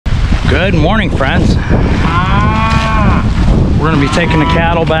Good morning, friends. We're going to be taking the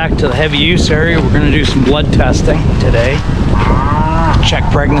cattle back to the heavy use area. We're going to do some blood testing today. Check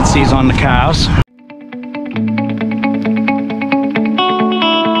pregnancies on the cows.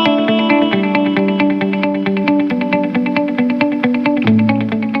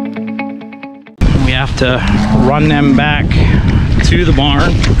 We have to run them back to the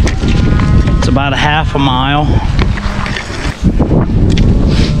barn. It's about a half a mile.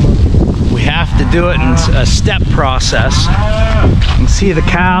 We have to do it in a step process. You can see the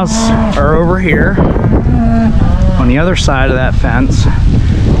cows are over here on the other side of that fence.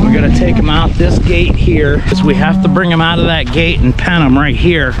 We're going to take them out this gate here, because we have to bring them out of that gate and pen them right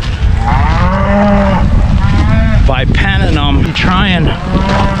here. By penning them, you try and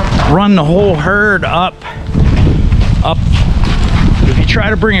run the whole herd up. If you try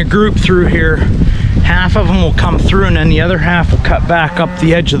to bring a group through here, half of them will come through and then the other half will cut back up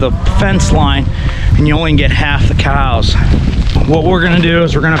the edge of the fence line, and you only get half the cows. What we're going to do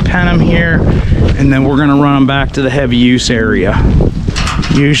is we're going to pen them here, and then we're going to run them back to the heavy use area.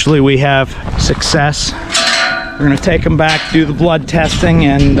 Usually we have success. We're going to take them back, do the blood testing,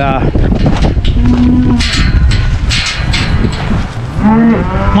 and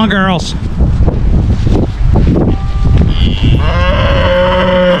come on, girls.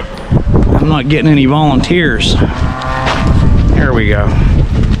 I'm not getting any volunteers. There we go.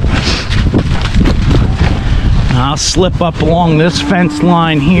 I'll slip up along this fence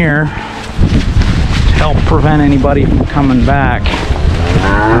line here to help prevent anybody from coming back.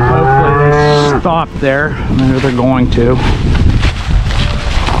 Hopefully they stop there. Maybe they're going to.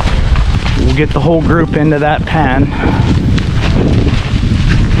 We'll get the whole group into that pen.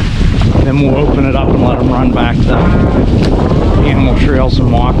 Then we'll open it up and let them run back the animal trails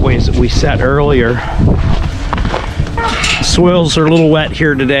and walkways that we set earlier. The soils are a little wet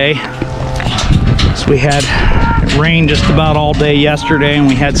here today. So we had rain just about all day yesterday, and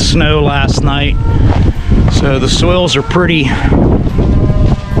we had snow last night. So the soils are pretty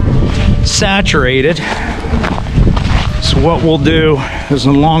saturated. So what we'll do is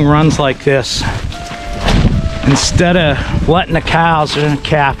in long runs like this, instead of letting the cows, there's a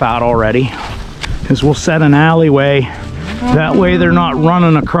calf out already, is we'll set an alleyway. That way they're not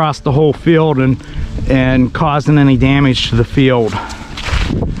running across the whole field and causing any damage to the field.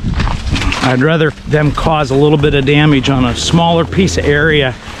 I'd rather them cause a little bit of damage on a smaller piece of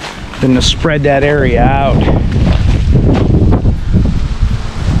area than to spread that area out.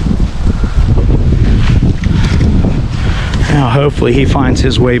 Now hopefully he finds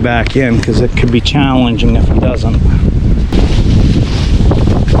his way back in, because it could be challenging if he doesn't.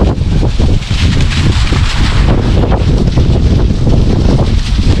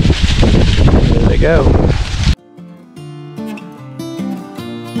 There they go.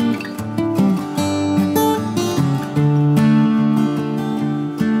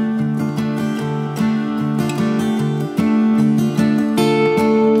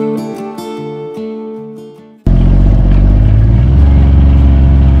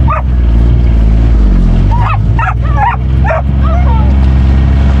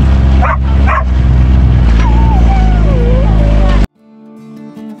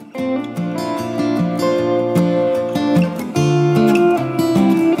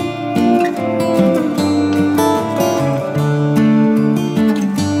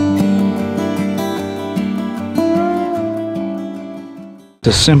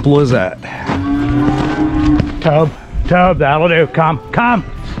 As simple as that. Tobe, that'll do. Come.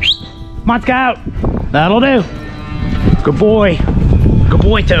 Let's go. That'll do. Good boy,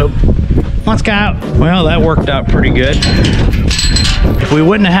 Tobe. Let's go. Well, that worked out pretty good. If we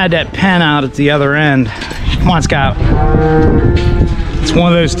wouldn't have had that pen out at the other end, come on, Scout. It's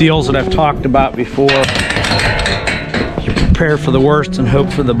one of those deals that I've talked about before. You prepare for the worst and hope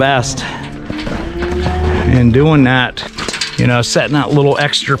for the best. And doing that, you know, setting that little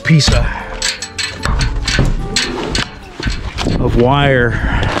extra piece of wire,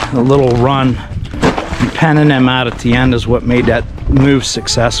 a little run, and penning them out at the end is what made that move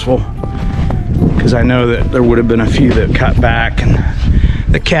successful. Because I know that there would have been a few that cut back, and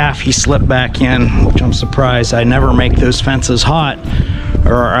the calf, he slipped back in, which I'm surprised. I never make those fences hot,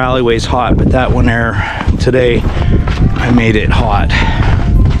 or our alleyways hot, but that one there today, I made it hot.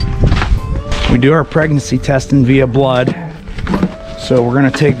 We do our pregnancy testing via blood. So we're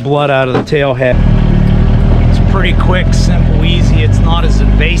gonna take blood out of the tail head. It's pretty quick, simple, easy. It's not as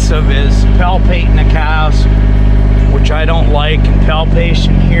invasive as palpating the cows, which I don't like. And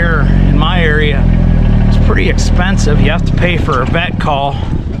palpation here in my area is pretty expensive. You have to pay for a vet call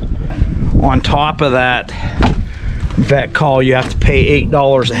on top of that. vet call, you have to pay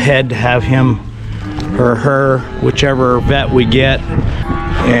 $8 a head to have him or her, whichever vet we get,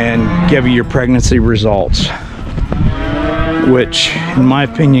 and give you your pregnancy results, which in my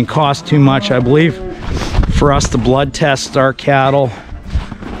opinion costs too much. I believe for us to blood test our cattle,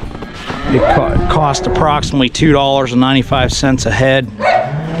 it cost approximately $2.95 a head,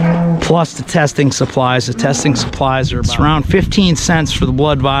 plus the testing supplies. The testing supplies are around 15 cents for the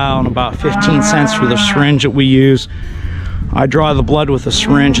blood vial and about 15 cents for the syringe that we use. I draw the blood with a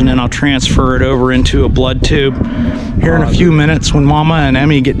syringe and then I'll transfer it over into a blood tube. Here in a few minutes, when Mama and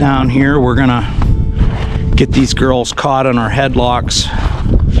Emmy get down here, we're gonna get these girls caught in our headlocks.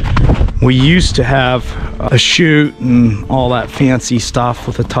 We used to have a chute and all that fancy stuff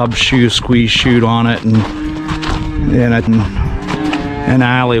with a tub chute, squeeze chute on it, and an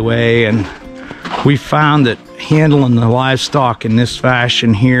alleyway, and we found that handling the livestock in this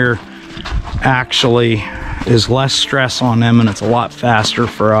fashion here actually is less stress on them, and it's a lot faster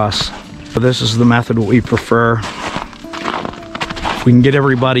for us. So this is the method that we prefer. If we can get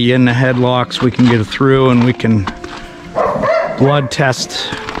everybody in the headlocks, we can get it through, and we can blood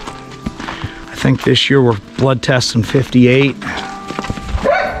test. I think this year we're blood testing 58,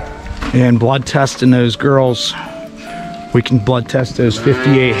 and blood testing those girls, we can blood test those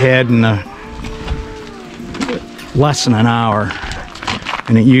 58 head in less than an hour.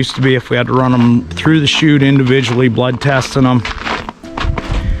 And it used to be if we had to run them through the chute individually, blood testing them,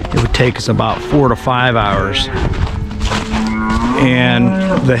 it would take us about 4 to 5 hours. And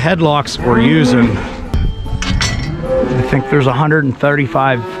the headlocks that we're using, I think there's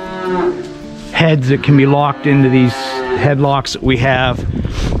 135 heads that can be locked into these headlocks that we have.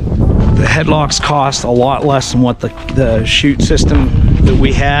 The headlocks cost a lot less than what the chute system that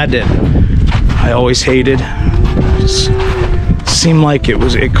we had that I always hated. It seemed like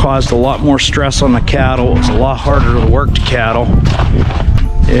it caused a lot more stress on the cattle. It was a lot harder to work the cattle.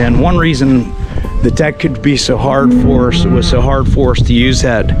 And one reason that could be so hard for us, it was so hard for us to use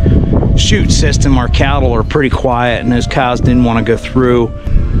that chute system, our cattle are pretty quiet and those cows didn't want to go through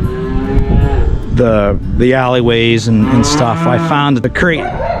the alleyways and stuff. I found that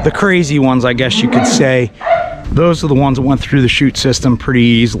the crazy ones, I guess you could say, those are the ones that went through the chute system pretty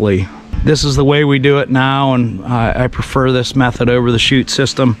easily. This is the way we do it now, and I prefer this method over the chute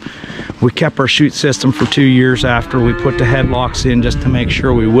system. We kept our chute system for 2 years after we put the headlocks in, just to make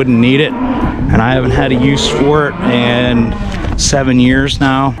sure we wouldn't need it. And I haven't had a use for it in 7 years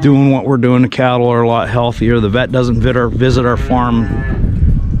now. Doing what we're doing, the cattle are a lot healthier. The vet doesn't visit our farm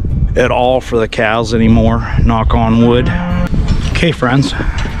at all for the cows anymore, knock on wood. Okay, friends.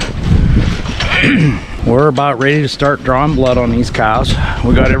 We're about ready to start drawing blood on these cows.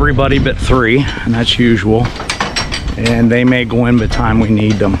 We got everybody but 3, and that's usual. And they may go in by the time we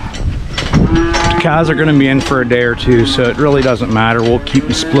need them. The cows are gonna be in for a day or 2, so it really doesn't matter. We'll keep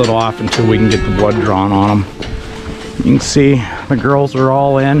them split off until we can get the blood drawn on them. You can see the girls are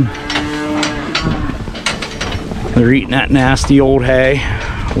all in. They're eating that nasty old hay,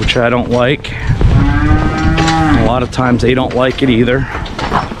 which I don't like. A lot of times they don't like it either.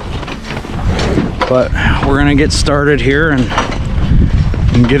 But we're gonna get started here and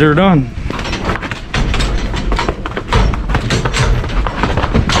get her done.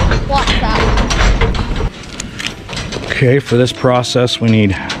 Okay, for this process we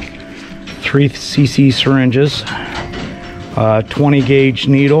need 3 cc syringes, 20 gauge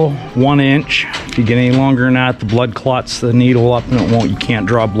needle, 1 inch. If you get any longer than that, the blood clots the needle up and you can't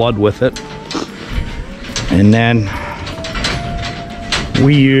draw blood with it. And then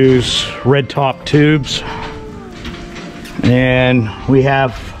we use red top tubes, and we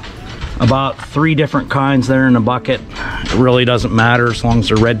have about 3 different kinds there in the bucket. It really doesn't matter as long as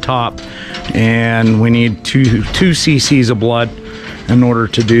they're red top. And we need 2 cc's of blood in order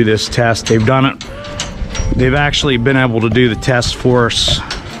to do this test. They've done it. They've actually been able to do the test for us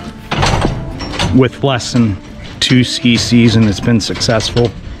with less than 2 cc's, and it's been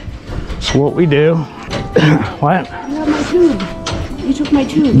successful. So what we do, what? I got my tube. You took my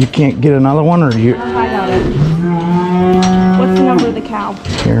tube. You can't get another one, or you? I got it. What's the number of the cow?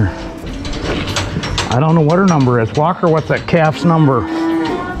 Here. I don't know what her number is. Walker, what's that calf's number?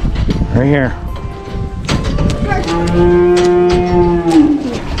 Right here.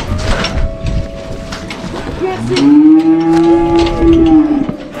 Yes,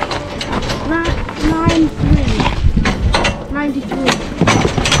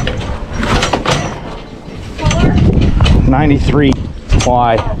 93.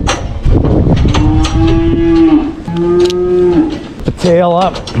 Why? The tail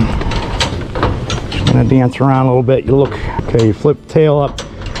up. Just gonna dance around a little bit. You look, okay, you flip the tail up.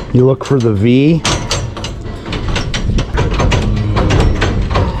 You look for the V.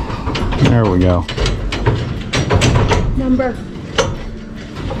 There we go. Number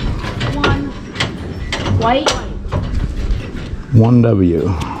 1. White. 1W.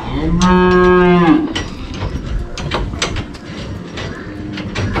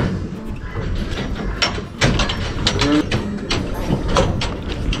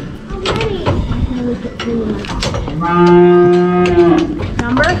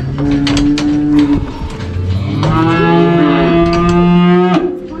 Number?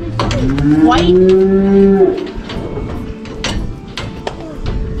 White.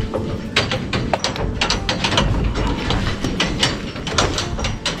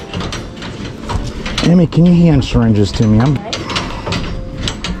 Amy, can you hand syringes to me?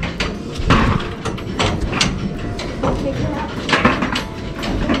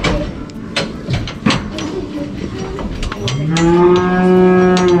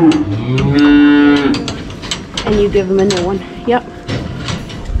 And you give him a new one. Yep.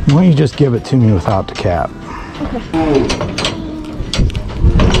 Why don't you just give it to me without the cap? Okay.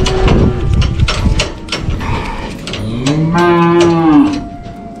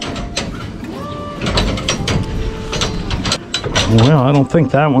 Well, I don't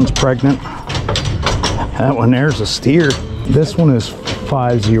think that one's pregnant. That one there's a steer. This one is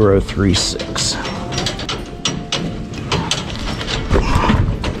 5036.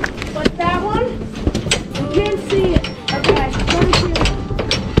 What's that one? You can't see it. Okay, let me see it.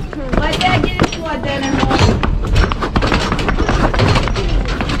 Let Dad get his blood then and hold it.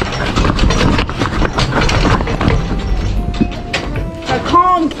 Now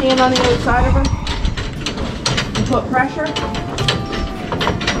calm, stand on the other side of her. And put pressure.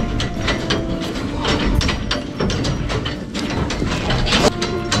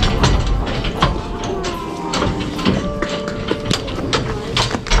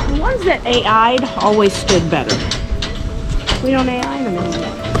 That AI'd always stood better. We don't AI them anymore.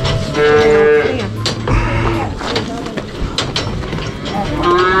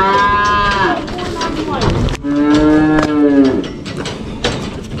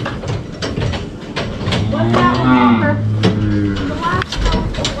 What's that one? The last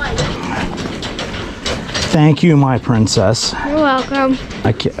one. Thank you, my princess. You're welcome.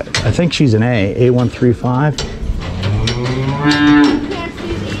 I think she's an A135.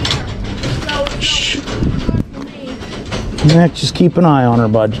 Yeah, just keep an eye on her,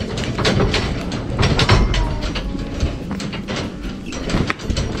 bud.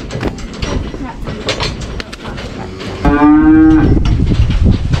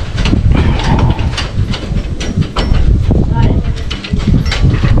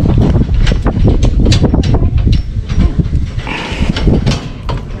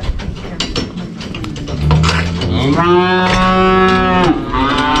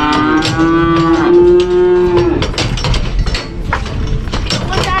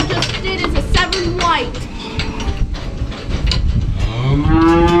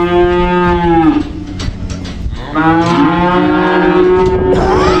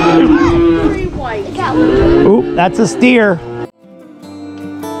 Oop, that's a steer.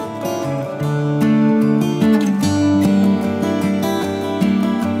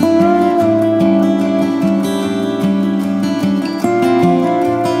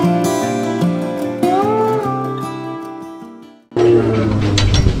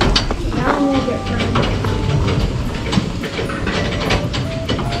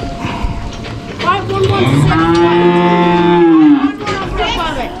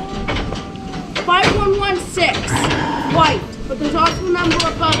 White, but there's also a number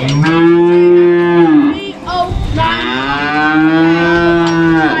above it.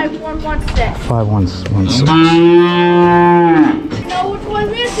 5116. 5116. You know which one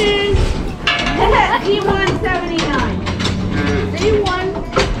this is? D179.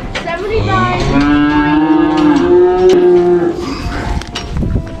 D179.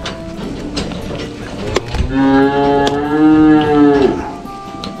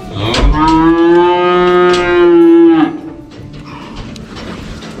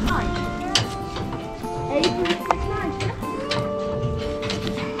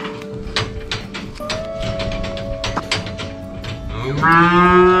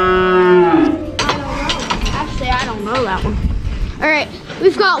 Actually, I don't know that one. All right,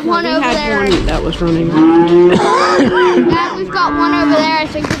 we've got one over there. One that was running. We've got one over there. I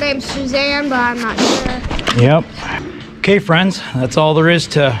think her name's Suzanne, but I'm not sure. Yep. Okay, friends, that's all there is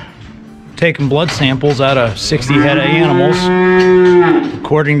to taking blood samples out of 60 head of animals.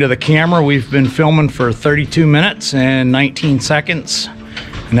 According to the camera, we've been filming for 32 minutes and 19 seconds.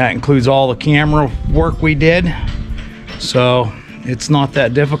 And that includes all the camera work we did. So it's not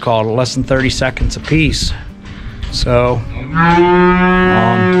that difficult, less than 30 seconds a piece. So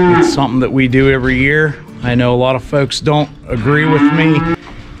it's something that we do every year. I know a lot of folks don't agree with me.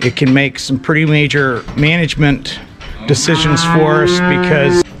 It can make some pretty major management decisions for us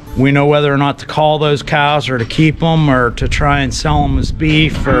because we know whether or not to call those cows or to keep them or to try and sell them as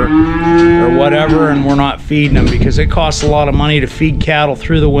beef or whatever, and we're not feeding them because it costs a lot of money to feed cattle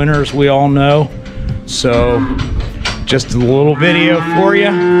through the winter, as we all know. So just a little video for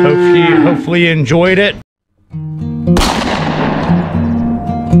you. Hopefully you enjoyed it.